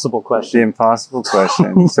impossible question. The impossible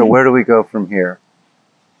question. So where do we go from here?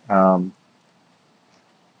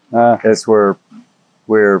 As we're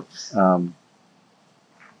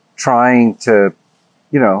trying to,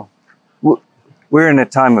 we're in a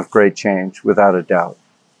time of great change, without a doubt,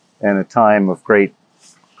 and a time of great,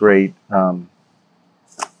 it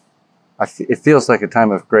feels like a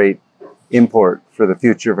time of great import for the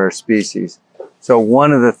future of our species. So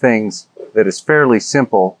one of the things that is fairly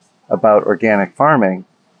simple about organic farming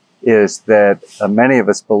is that many of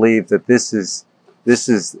us believe that this is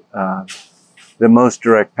the most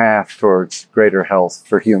direct path towards greater health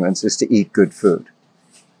for humans, is to eat good food.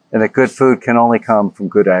 And that good food can only come from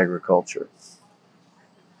good agriculture.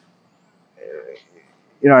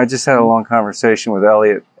 I just had a long conversation with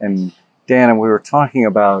Elliot and Dan, and we were talking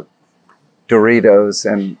about Doritos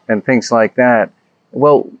and things like that.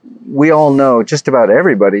 Well, we all know, just about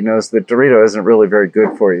everybody knows, that Dorito isn't really very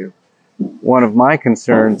good for you. One of my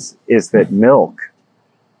concerns is that milk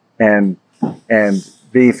and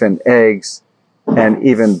beef and eggs and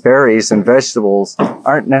even berries and vegetables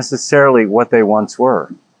aren't necessarily what they once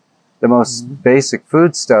were. The most basic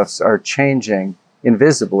foodstuffs are changing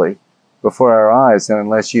invisibly before our eyes, and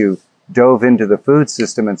unless you dove into the food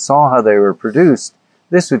system and saw how they were produced,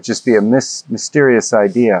 this would just be a mysterious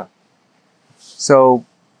idea. So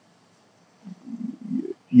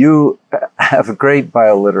you have a great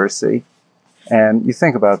bioliteracy, and you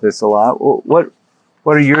think about this a lot. What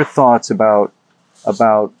are your thoughts about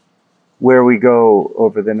where we go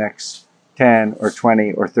over the next 10 or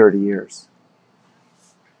 20 or 30 years?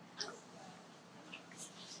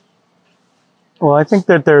 Well, I think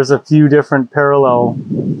that there's a few different parallel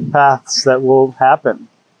paths that will happen.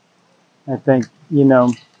 I think,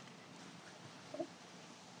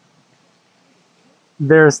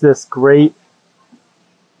 there's this great,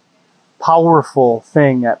 powerful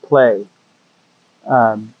thing at play,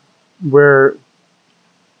 where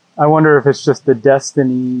I wonder if it's just the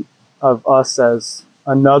destiny of us as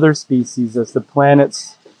another species, as the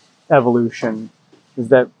planet's evolution, is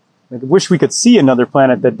that I wish we could see another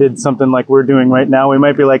planet that did something like we're doing right now. We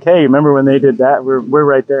might be like, hey, remember when they did that? We're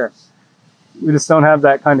right there. We just don't have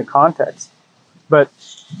that kind of context. But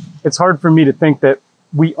it's hard for me to think that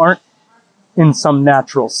we aren't in some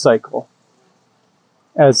natural cycle,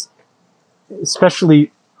 as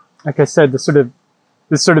especially, like I said, this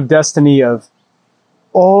sort of destiny of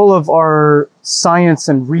all of our science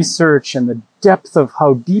and research and the depth of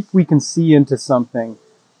how deep we can see into something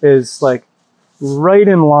is like right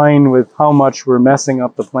in line with how much we're messing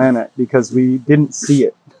up the planet because we didn't see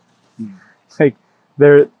it. Like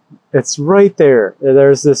it's right there.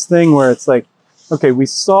 There's this thing where it's like, okay, we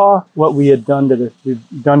saw what we've done to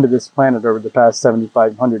this planet over the past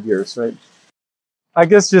 7,500 years, right? I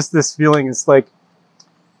guess just this feeling is like,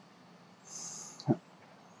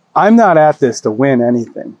 I'm not at this to win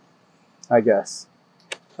anything, I guess.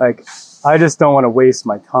 Like, I just don't want to waste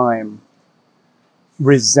my time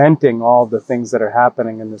resenting all the things that are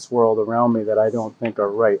happening in this world around me that I don't think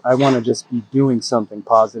are right. I want to just be doing something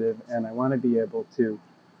positive, and I want to be able to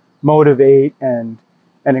motivate and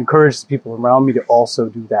encourage the people around me to also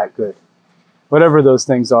do that good. Whatever those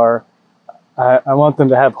things are, I want them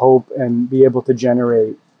to have hope and be able to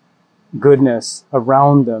generate goodness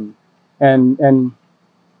around them and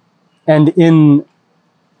in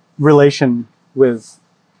relation with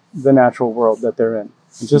the natural world that they're in.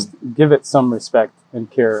 And just give it some respect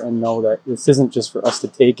and care and know that this isn't just for us to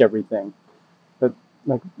take everything, but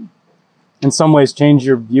like in some ways change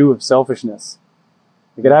your view of selfishness.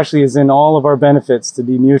 Like it actually is in all of our benefits to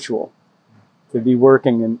be mutual, to be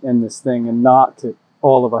working in this thing and not to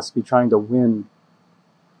all of us be trying to win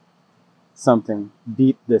something,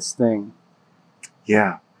 beat this thing.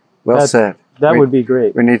 Yeah, well said. That would be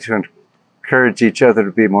great. We need to encourage each other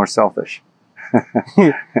to be more selfish.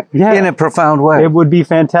 Yeah, in a profound way. It would be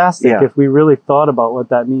fantastic if we really thought about what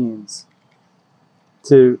that means.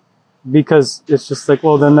 Because it's just like,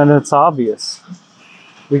 well, then it's obvious.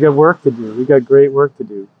 We got work to do. We got great work to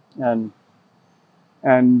do, and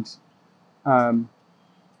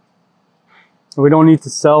we don't need to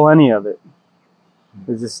sell any of it.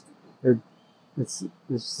 It's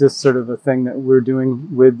just sort of a thing that we're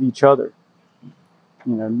doing with each other.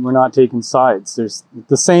 We're not taking sides. There's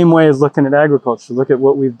the same way as looking at agriculture. Look at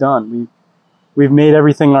what we've done. We've made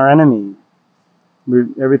everything our enemy.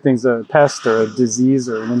 Everything's a pest or a disease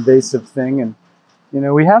or an invasive thing, and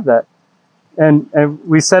we have that, and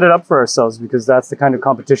we set it up for ourselves because that's the kind of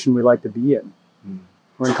competition we like to be in.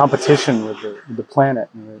 We're in competition with the planet.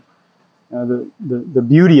 The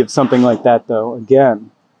beauty of something like that, though, again,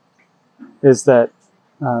 is that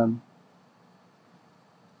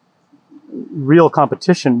real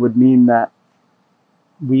competition would mean that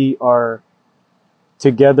we are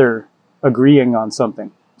together agreeing on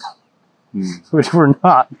something, which we're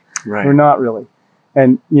not. Right. We're not really.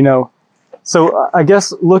 And, so I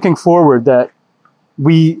guess looking forward that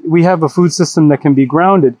we have a food system that can be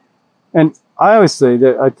grounded. And I always say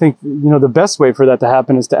that I think, the best way for that to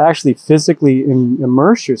happen is to actually physically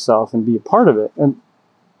immerse yourself and be a part of it. And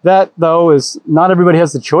that, though, is not everybody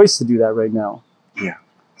has the choice to do that right now. Yeah.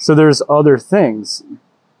 So there's other things.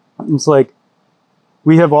 It's like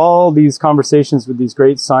we have all these conversations with these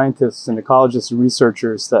great scientists and ecologists and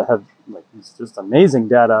researchers that have like just amazing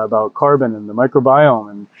data about carbon and the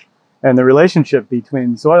microbiome and the relationship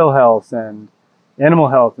between soil health and animal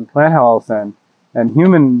health and plant health and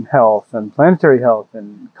human health and planetary health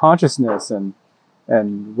and consciousness and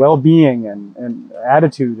well-being and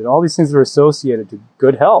attitude and all these things that are associated to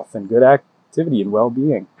good health and good activity and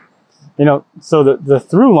well-being. So the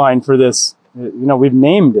through line for this, we've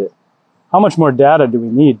named it. How much more data do we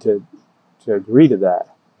need to agree to that?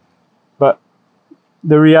 But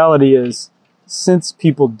the reality is, since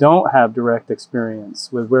people don't have direct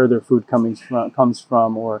experience with where their food comes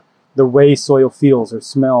from, or the way soil feels or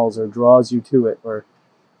smells or draws you to it, or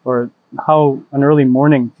how an early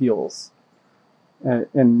morning feels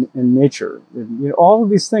in nature, all of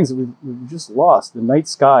these things that we've just lost. The night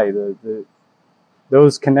sky,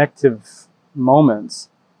 those connective moments,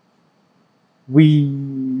 we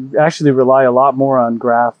actually rely a lot more on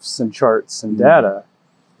graphs and charts and data.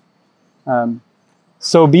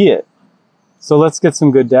 So be it. So let's get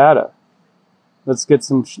some good data. Let's get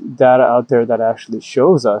some data out there that actually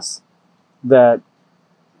shows us that,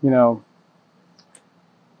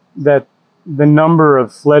 that the number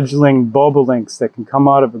of fledgling bobolinks that can come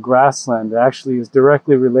out of a grassland actually is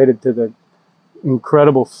directly related to the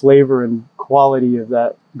incredible flavor and quality of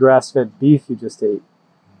that grass-fed beef you just ate.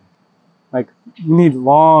 Like, you need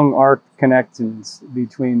long arc connections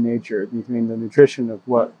between nature, between the nutrition of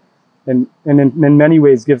what, and in many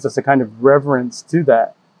ways gives us a kind of reverence to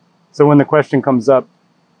that. So when the question comes up,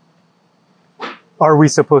 are we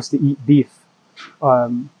supposed to eat beef?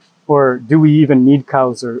 Or do we even need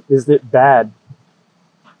cows, or is it bad?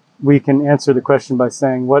 We can answer the question by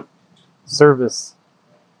saying, what service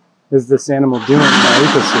is this animal doing in our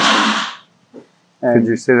ecosystem? And could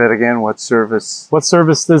you say that again? What service? What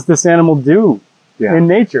service does this animal do in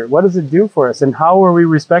nature? What does it do for us? And how are we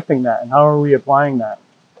respecting that? And how are we applying that?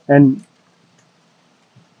 And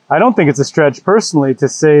I don't think it's a stretch personally to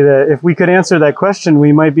say that if we could answer that question,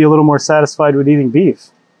 we might be a little more satisfied with eating beef.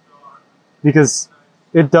 Because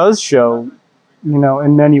it does show,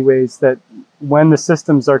 in many ways that when the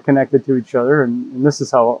systems are connected to each other, and this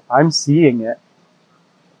is how I'm seeing it,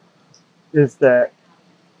 is that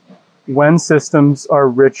when systems are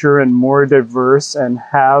richer and more diverse and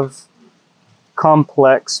have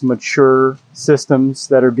complex, mature systems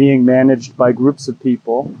that are being managed by groups of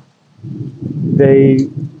people, they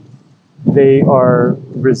are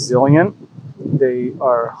resilient, they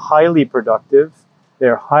are highly productive,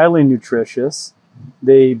 they're highly nutritious,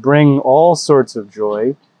 they bring all sorts of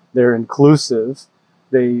joy, they're inclusive,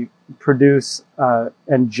 they produce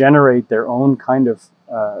and generate their own kind of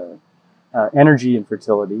energy and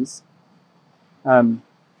fertilities. Why?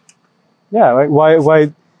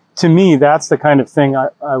 To me, that's the kind of thing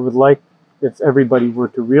I would like if everybody were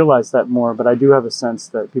to realize that more. But I do have a sense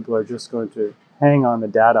that people are just going to hang on the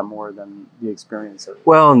data more than the experience of it.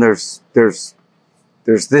 Well, and there's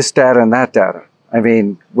this data and that data. I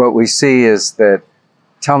mean, what we see is that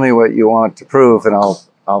tell me what you want to prove, and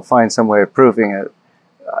I'll find some way of proving it.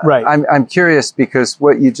 Right. I'm curious because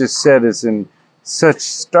what you just said is in such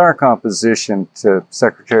stark opposition to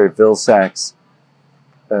Secretary Vilsack's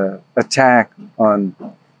attack on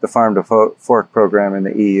the Farm to Fork program in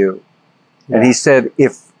the EU. Yeah. And he said,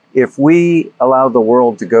 if we allow the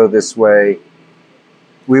world to go this way,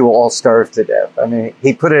 we will all starve to death. I mean,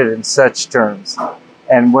 he put it in such terms.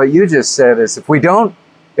 And what you just said is if we don't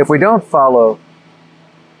follow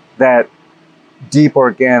that deep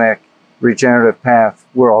organic regenerative path,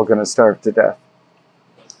 we're all going to starve to death.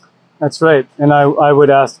 That's right. And I would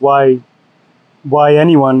ask why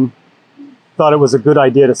anyone thought it was a good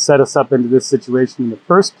idea to set us up into this situation in the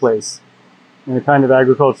first place, in a kind of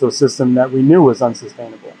agricultural system that we knew was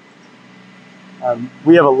unsustainable.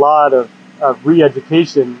 We have a lot of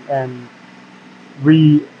re-education and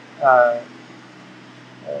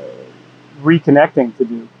reconnecting to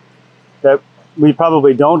do that we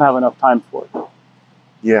probably don't have enough time for.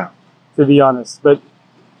 Yeah. To be honest. But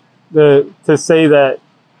to say that,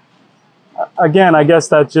 again, I guess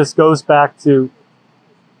that just goes back to,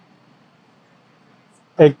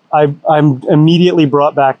 I'm immediately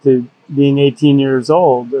brought back to being 18 years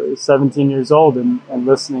old, 17 years old, and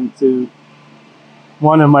listening to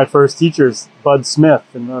one of my first teachers, Bud Smith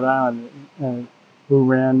in Rhode Island, who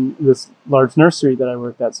ran this large nursery that I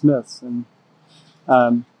worked at, Smith's. And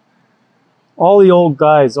all the old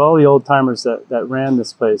guys, all the old timers that ran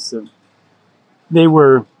this place, they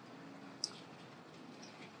were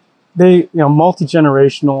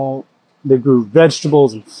multi-generational. They grew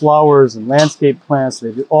vegetables and flowers and landscape plants.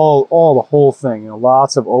 They did all the whole thing.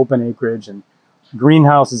 Lots of open acreage and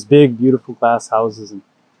greenhouses, big, beautiful glass houses, and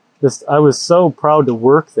I was so proud to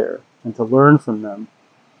work there and to learn from them.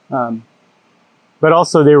 But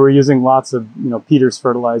also, they were using lots of Peters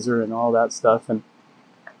fertilizer and all that stuff, and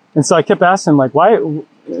so I kept asking, like, why?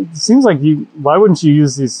 It seems like why wouldn't you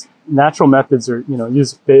use these natural methods, or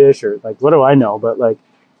use fish, or like, what do I know? But like,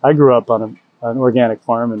 I grew up on an organic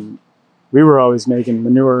farm, and we were always making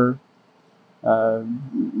manure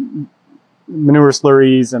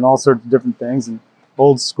slurries and all sorts of different things and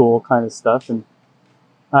old school kind of stuff. And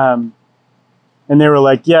they were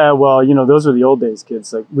like, yeah, well, those are the old days,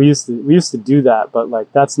 kids. Like, we used to do that, but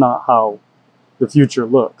like, that's not how the future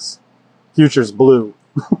looks. Future's blue.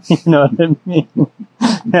 You know what I mean?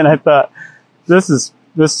 And I thought, this is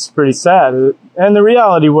pretty sad. And the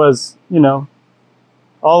reality was,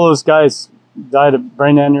 all those guys died of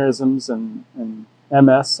brain aneurysms and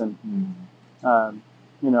MS and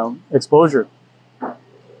exposure.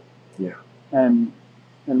 Yeah. And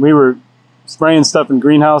we were spraying stuff in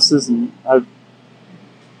greenhouses, and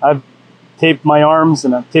I've taped my arms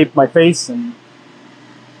and I've taped my face, and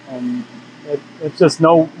it's just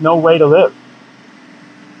no way to live.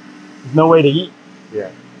 There's no way to eat.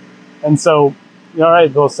 Yeah. And so, all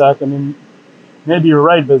right, Vilsack, I mean, maybe you're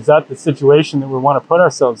right, but is that the situation that we want to put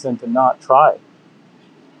ourselves in, to not try?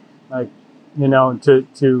 Like,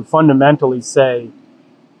 to fundamentally say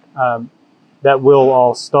that we'll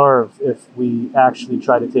all starve if we actually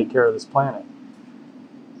try to take care of this planet.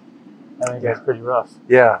 I think that's pretty rough.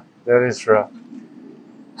 Yeah, that is rough.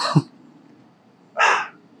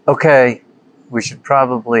 Okay, we should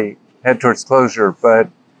probably head towards closure, but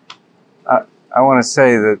I want to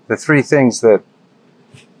say that the three things that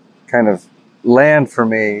kind of land for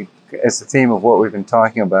me as the theme of what we've been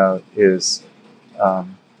talking about is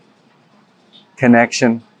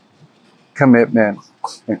connection, commitment,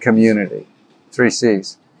 and community. 3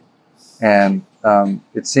 C's. And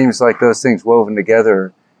it seems like those things woven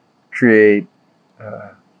together create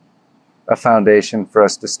a foundation for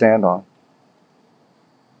us to stand on.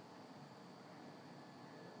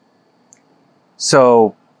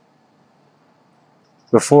 So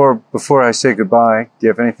before I say goodbye, do you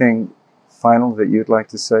have anything final that you'd like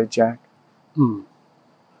to say, Jack?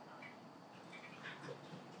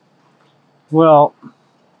 Well,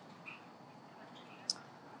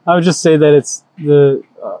 I would just say that it's the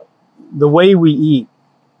way we eat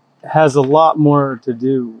has a lot more to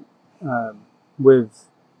do with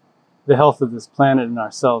the health of this planet and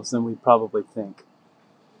ourselves than we probably think,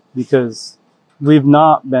 because we've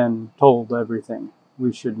not been told everything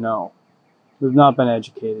we should know. We've not been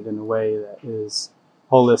educated in a way that is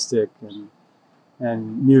holistic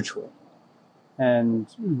and mutual, and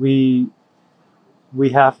we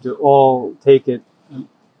have to all take it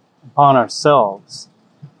upon ourselves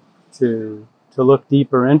to look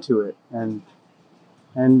deeper into it, and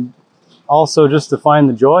also just to find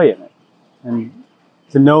the joy in it, and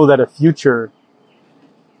to know that a future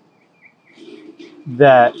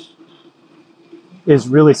that is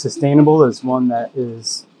really sustainable is one that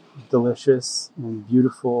is delicious and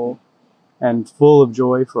beautiful and full of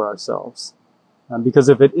joy for ourselves. Because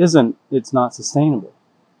if it isn't, it's not sustainable.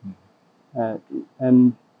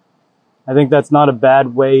 And I think that's not a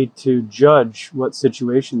bad way to judge what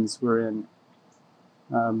situations we're in.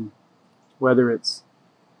 Whether it's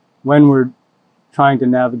when we're trying to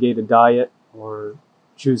navigate a diet, or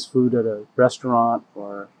choose food at a restaurant,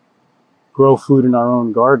 or grow food in our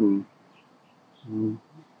own garden.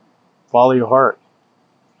 Follow your heart.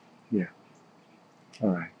 Yeah. All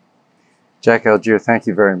right. Jack Algiere, thank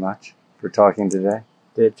you very much for talking today.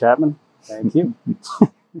 Dave Chapman, thank you.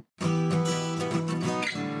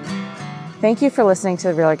 Thank you for listening to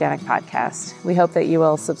the Real Organic Podcast. We hope that you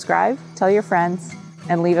will subscribe, tell your friends,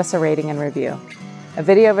 and leave us a rating and review. A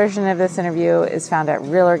video version of this interview is found at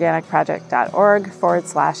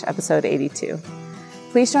realorganicproject.org/episode 82.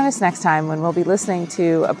 Please join us next time when we'll be listening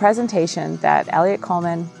to a presentation that Elliot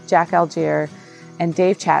Coleman, Jack Algiere, and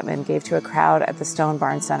Dave Chapman gave to a crowd at the Stone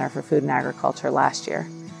Barn Center for Food and Agriculture last year.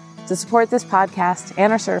 To support this podcast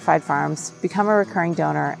and our certified farms, become a recurring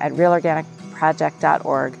donor at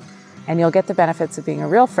realorganicproject.org, and you'll get the benefits of being a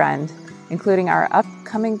real friend, including our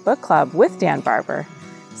upcoming book club with Dan Barber,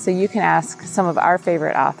 so you can ask some of our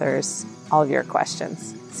favorite authors all of your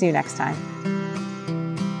questions. See you next time.